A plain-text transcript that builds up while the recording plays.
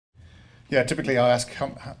Yeah, typically I ask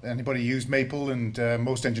anybody used Maple, and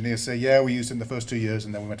most engineers say, yeah, we used it in the first 2 years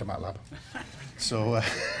and then we went to MATLAB. So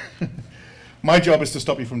my job is to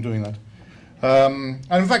stop you from doing that. And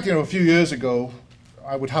in fact, a few years ago,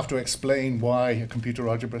 I would have to explain why a computer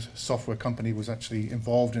algebra software company was actually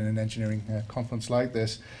involved in an engineering conference like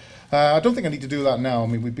this. I don't think I need to do that now. I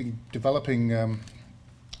mean, we've been developing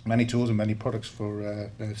many tools and many products for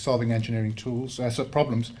solving engineering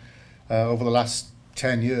problems over the last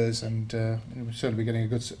 10 years, and we're certainly getting a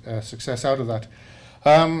good success out of that.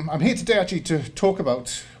 I'm here today actually to talk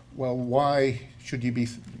about, well, why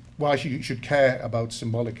you should care about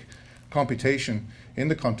symbolic computation in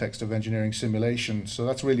the context of engineering simulation. So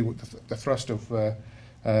that's really what the thrust of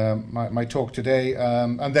my talk today,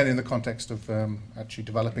 and then in the context of actually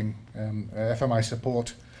developing FMI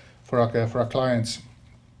support for our clients.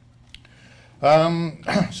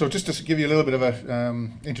 So just to give you a little bit of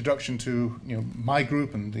an introduction to my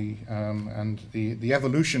group and the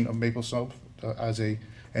evolution of Maplesoft as a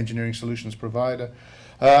engineering solutions provider.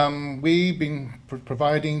 We've been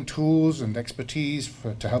providing tools and expertise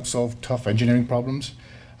to help solve tough engineering problems,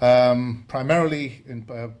 primarily in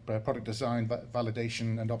product design,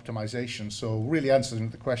 validation, and optimization. So really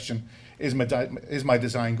answering the question, is my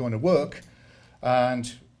design going to work?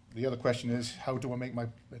 And the other question is, how do I make my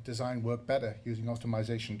design work better using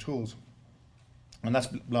optimization tools? And that's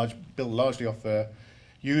built largely off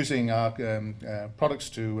using our products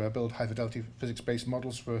to build high-fidelity physics-based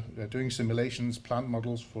models for doing simulations, plant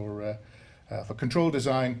models for control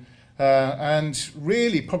design. And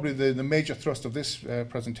really, probably the major thrust of this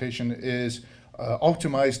presentation is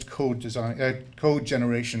optimized code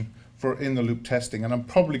generation for in-the-loop testing. And I'm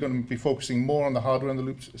probably going to be focusing more on the hardware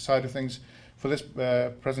in-the-loop side of things for this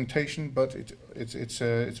presentation, but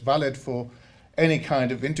it's valid for any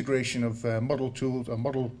kind of integration of model tools or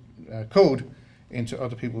model code into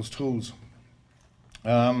other people's tools.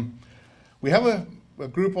 We have a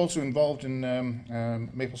group also involved in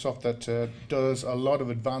Maplesoft that does a lot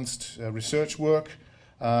of advanced research work.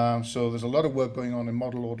 So there's a lot of work going on in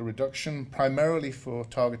model order reduction, primarily for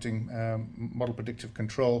targeting model predictive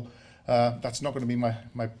control. That's not going to be my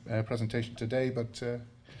presentation today, but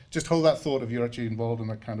just hold that thought if you're actually involved in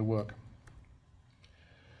that kind of work.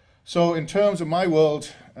 So in terms of my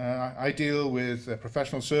world, I deal with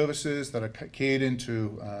professional services that are keyed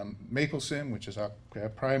into MapleSim, which is our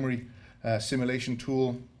primary simulation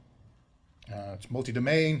tool. It's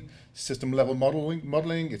multi-domain, system-level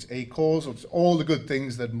modeling. It's A-causal. It's all the good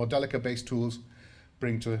things that Modelica-based tools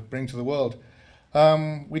bring to the world.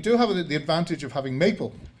 We do have the advantage of having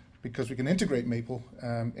Maple, because we can integrate Maple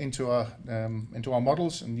into our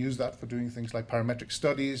models and use that for doing things like parametric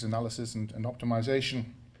studies, analysis, and optimization.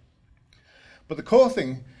 But the core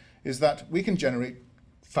thing is that we can generate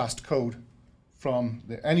fast code from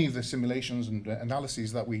any of the simulations and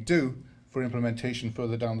analyses that we do for implementation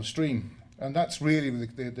further down the stream. And that's really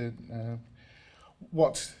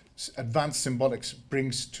what advanced symbolics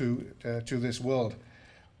brings to this world.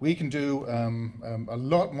 We can do a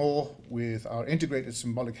lot more with our integrated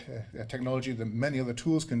symbolic technology than many other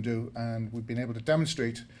tools can do, and we've been able to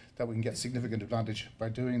demonstrate that we can get significant advantage by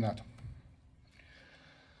doing that.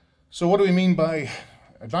 So what do we mean by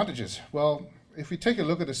advantages? Well, if we take a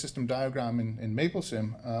look at a system diagram in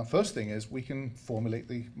MapleSim, first thing is we can formulate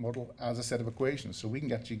the model as a set of equations. So we can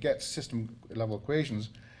actually get system-level equations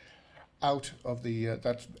out of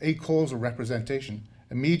that A-causal representation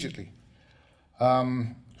immediately.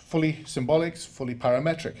 Fully symbolic, fully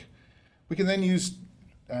parametric. We can then use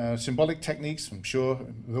symbolic techniques. I'm sure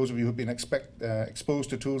those of you who've been exposed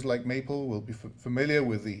to tools like Maple will be familiar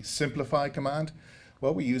with the simplify command.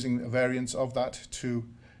 Well, we're using a variant of that to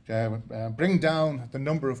bring down the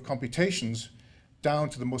number of computations down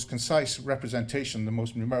to the most concise representation, the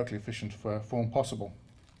most numerically efficient form possible.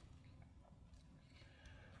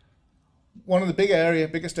 One of the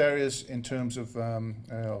biggest areas in terms of,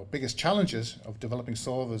 biggest challenges of developing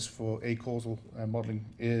solvers for A-causal modeling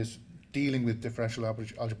is dealing with differential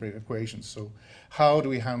algebraic equations. So how do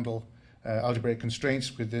we handle algebraic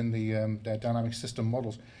constraints within the dynamic system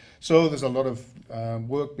models? So there's a lot of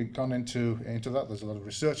work being gone into that. There's a lot of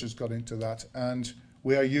researchers got into that, and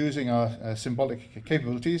we are using our symbolic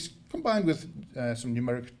capabilities combined with some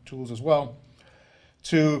numeric tools as well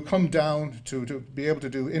to come down to be able to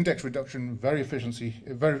do index reduction very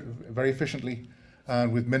efficiently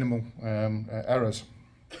and with minimal errors.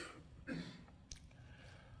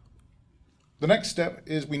 The next step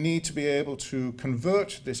is we need to be able to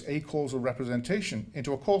convert this A-causal representation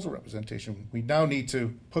into a causal representation. We now need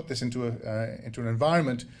to put this into an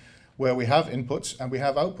environment where we have inputs and we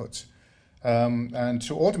have outputs. And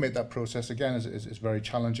to automate that process, again, is very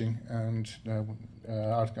challenging, and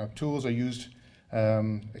our tools are used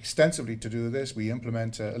extensively to do this. We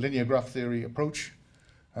implement a linear graph theory approach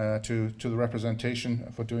to the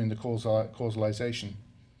representation for doing the causalization.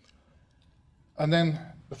 And then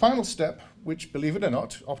the final step, which, believe it or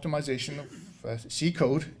not, optimization of C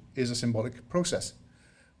code is a symbolic process.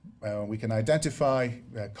 We can identify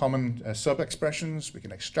common sub-expressions, we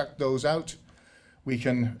can extract those out, we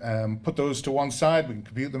can put those to one side, we can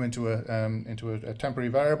compute them into a temporary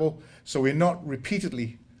variable, so we're not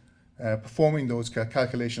repeatedly performing those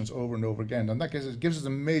calculations over and over again, and that gives us a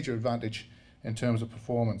major advantage in terms of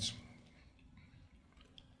performance.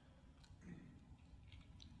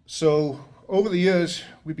 So over the years,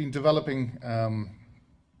 we've been developing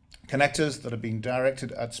connectors that have been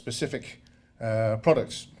directed at specific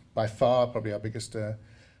products. By far, probably our biggest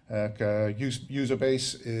user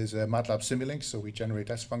base is MATLAB Simulink, so we generate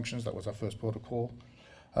S functions. That was our first protocol.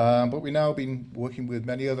 But we've now been working with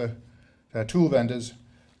many other tool vendors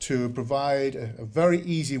to provide a very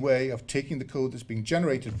easy way of taking the code that's being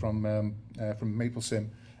generated from MapleSim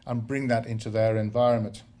and bring that into their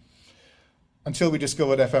environment. Until we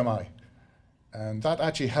discovered FMI. And that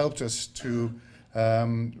actually helped us to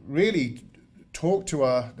really talk to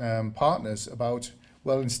our partners about,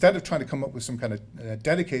 well, instead of trying to come up with some kind of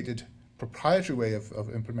dedicated proprietary way of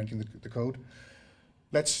implementing the code,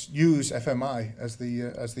 let's use FMI as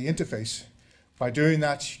the interface. By doing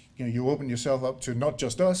that, you open yourself up to not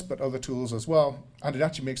just us, but other tools as well, and it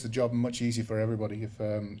actually makes the job much easier for everybody if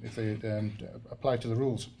they apply to the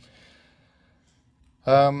rules.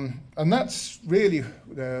 And that's really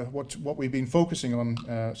what we've been focusing on,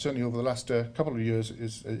 certainly over the last couple of years,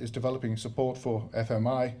 is developing support for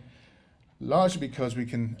FMI, largely because we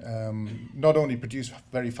can not only produce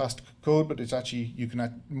very fast code, but it's actually, you can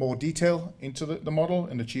add more detail into the model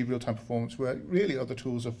and achieve real-time performance where really other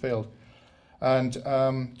tools have failed. And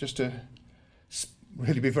just to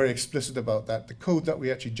really be very explicit about that, the code that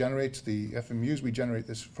we actually generate, the FMUs we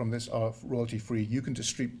generate from this are royalty-free. You can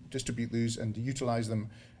distribute these and utilize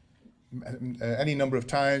them any number of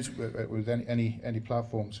times with any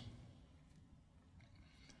platforms.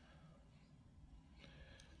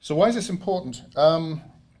 So why is this important?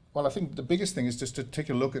 Well, I think the biggest thing is just to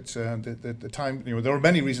take a look at the time. There are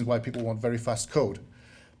many reasons why people want very fast code.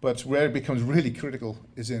 But where it becomes really critical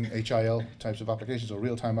is in HIL types of applications or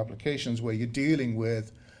real-time applications where you're dealing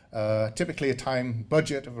with typically a time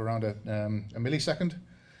budget of around a millisecond,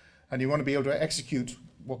 and you want to be able to execute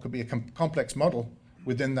what could be a complex model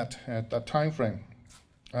within that time frame.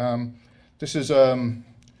 This is a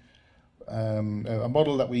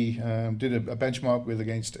model that we did a benchmark with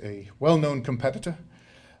against a well-known competitor.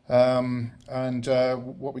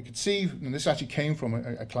 What we could see, and this actually came from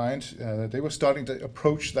a client, they were starting to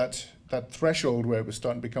approach that threshold where it was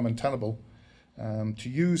starting to become untenable to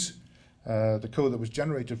use the code that was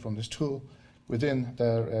generated from this tool within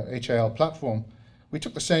their HIL platform. We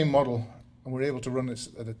took the same model and were able to run this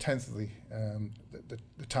at a tenth of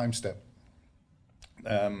the time step.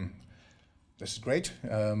 This is great,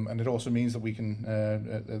 and it also means that we can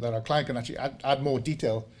that our client can actually add more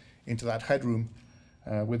detail into that headroom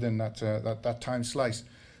within that time slice.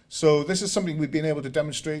 So this is something we've been able to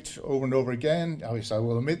demonstrate over and over again. Obviously, I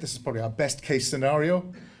will admit this is probably our best case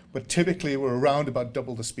scenario, but typically we're around about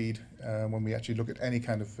double the speed when we actually look at any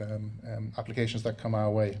kind of applications that come our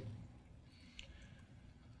way.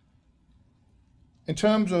 In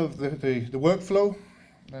terms of the workflow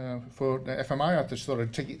for FMI, I have to sort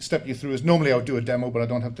of step you through. As normally I would do a demo, but I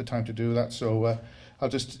don't have the time to do that, so I'll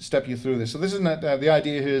just step you through this. So this is the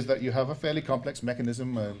idea here is that you have a fairly complex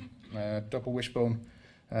mechanism, double wishbone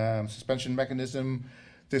suspension mechanism.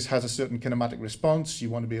 This has a certain kinematic response. You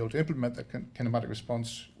want to be able to implement that kinematic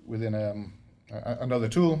response within another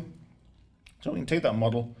tool. So we can take that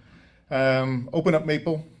model, open up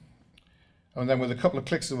Maple, and then with a couple of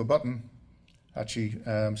clicks of a button, actually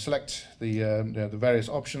select the various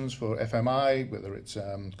options for FMI, whether it's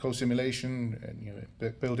co-simulation,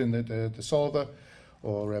 build in the solver,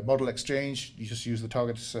 or model exchange. You just use the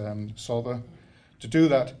target solver to do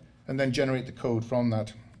that, and then generate the code from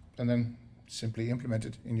that, and then simply implement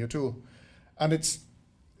it in your tool. And it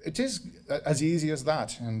is as easy as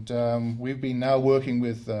that. And we've been now working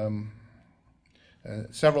with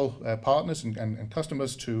several partners and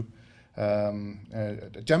customers to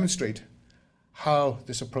demonstrate how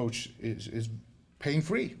this approach is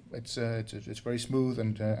pain-free. It's very smooth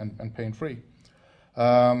and pain-free.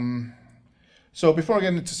 So before I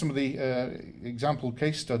get into some of the example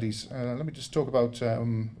case studies, let me just talk about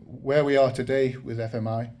where we are today with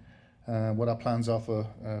FMI, what our plans are for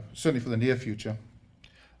certainly for the near future.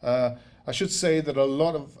 I should say that a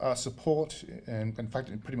lot of our support, and in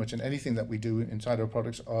fact, pretty much in anything that we do inside our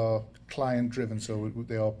products, are client-driven. So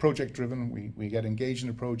they are project-driven. We get engaged in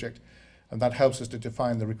a project, and that helps us to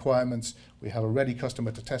define the requirements. We have a ready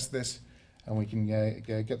customer to test this, and we can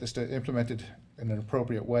get this implemented in an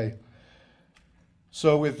appropriate way.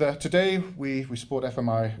 So with today, we support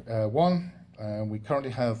FMI 1. We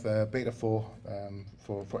currently have beta 4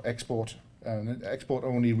 for export, and export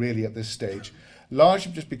only really at this stage.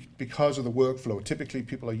 Largely just because of the workflow. Typically,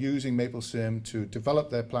 people are using MapleSim to develop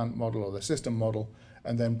their plant model or their system model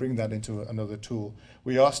and then bring that into another tool.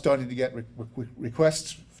 We are starting to get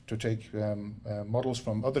requests to take models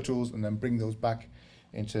from other tools and then bring those back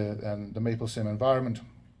into the MapleSim environment.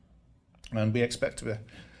 And we expect to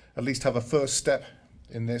at least have a first step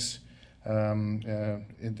in this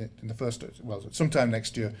in the first, well, sometime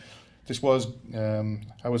next year. This was,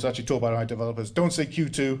 I was actually told by my developers, don't say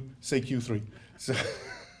Q2, say Q3. So,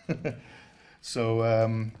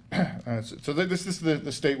 so this is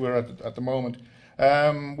the state we're at the moment.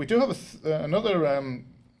 We do have another,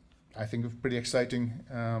 I think, of pretty exciting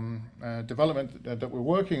development that we're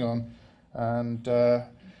working on, and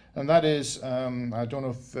that is, I don't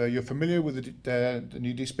know if you're familiar with the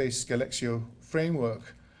new DSpace Galexio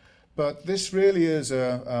framework, but this really is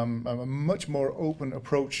a much more open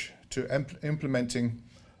approach to implementing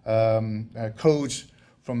codes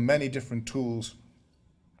from many different tools,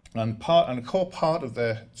 and a core part of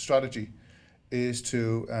their strategy is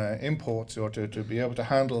to import or to be able to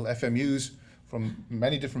handle FMUs from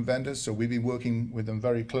many different vendors. So we've been working with them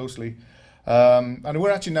very closely, and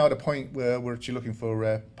we're actually now at a point where we're actually looking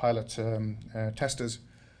for pilot testers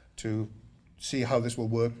to see how this will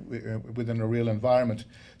work within a real environment.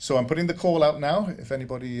 So I'm putting the call out now. If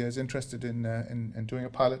anybody is interested in doing a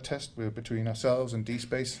pilot test between ourselves and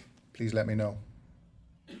DSpace, please let me know.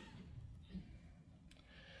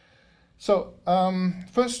 So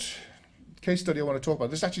first case study I want to talk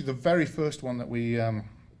about. This is actually the very first one that we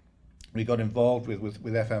got involved with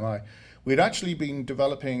FMI. We'd actually been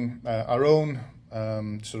developing our own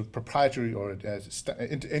sort of proprietary or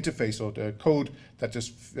interface or code that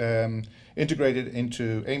just integrated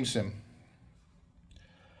into AimSim.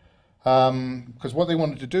 Because what they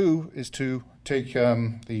wanted to do is to take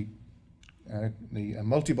the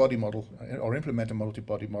multi-body model or implement a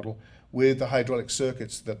multi-body model with the hydraulic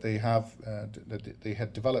circuits that they have that they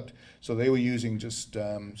had developed. So they were using just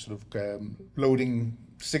sort of loading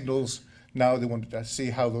signals. Now they wanted to see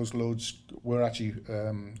how those loads were actually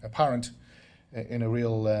apparent in a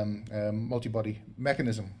real multi-body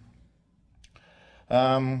mechanism.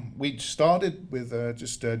 We started with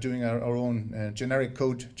just doing our own generic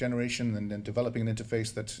code generation and then developing an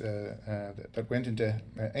interface that went into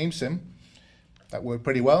AimSim. That worked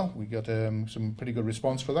pretty well. We got some pretty good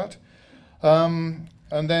response for that. And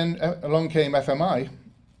then along came FMI,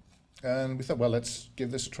 and we thought, well, let's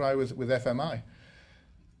give this a try with FMI.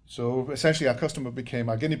 So essentially our customer became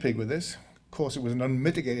our guinea pig with this. Of course, it was an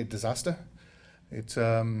unmitigated disaster. It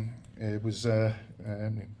was,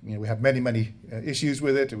 we had many issues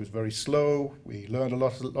with it. It was very slow. We learned a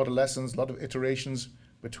lot of lessons, a lot of iterations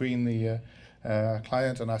between the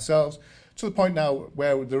client and ourselves, to the point now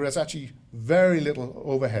where there is actually very little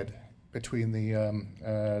overhead between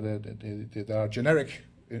our generic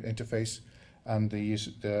interface and the use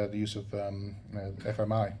of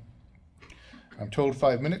FMI. I'm told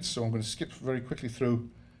 5 minutes, so I'm going to skip very quickly through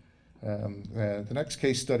the next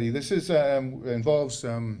case study. This is involves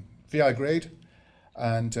VI Grade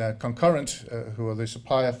and Concurrent, who are the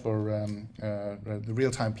supplier for the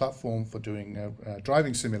real-time platform for doing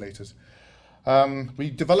driving simulators. We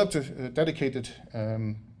developed a dedicated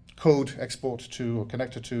code export to or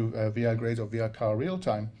connector to VI Grade or VI Car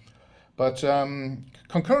Real-Time, but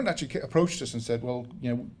Concurrent actually approached us and said, well,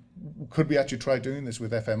 could we actually try doing this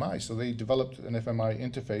with FMI? So they developed an FMI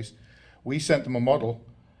interface. We sent them a model.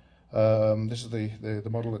 This is the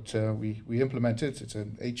model that we implemented. It's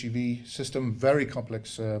an HEV system, very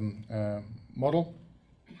complex model.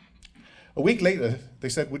 A week later, they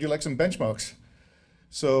said, would you like some benchmarks?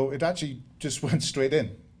 So it actually just went straight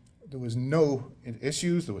in. There was no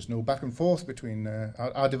issues. There was no back and forth between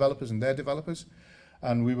our developers and their developers.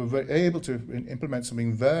 And we were able to implement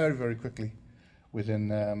something very quickly within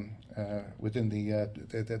their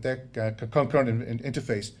concurrent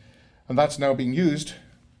interface. And that's now being used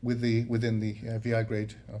within the VI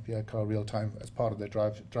Grade or VI Car Real-Time as part of their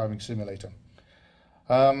driving simulator.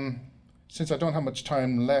 Since I don't have much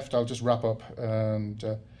time left, I'll just wrap up.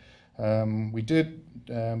 And we did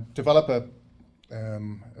develop a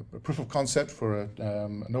proof of concept for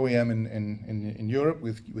an OEM in Europe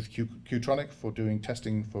with Qtronic for doing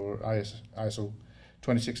testing for ISO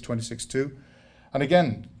 26.26.2. And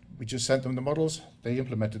again, we just sent them the models, they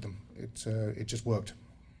implemented them. It just worked.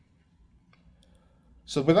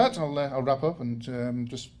 So with that, I'll wrap up and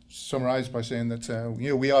just summarize by saying that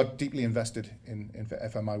we are deeply invested in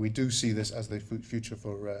FMI. We do see this as the future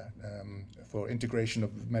for integration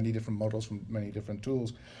of many different models from many different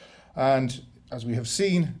tools. And as we have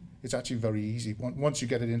seen, it's actually very easy. Once you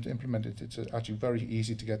get it implemented, it's actually very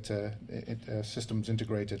easy to get systems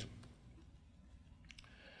integrated.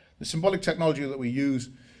 The symbolic technology that we use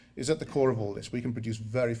is at the core of all this. We can produce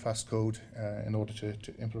very fast code in order to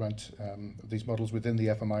implement these models within the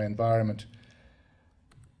FMI environment.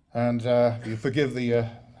 And you forgive the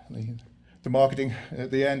marketing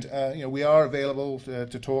at the end. We are available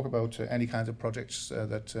to talk about any kinds of projects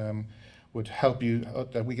that would help you,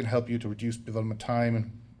 that we can help you to reduce development time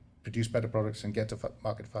and produce better products and get to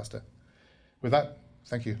market faster. With that,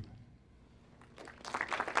 thank you.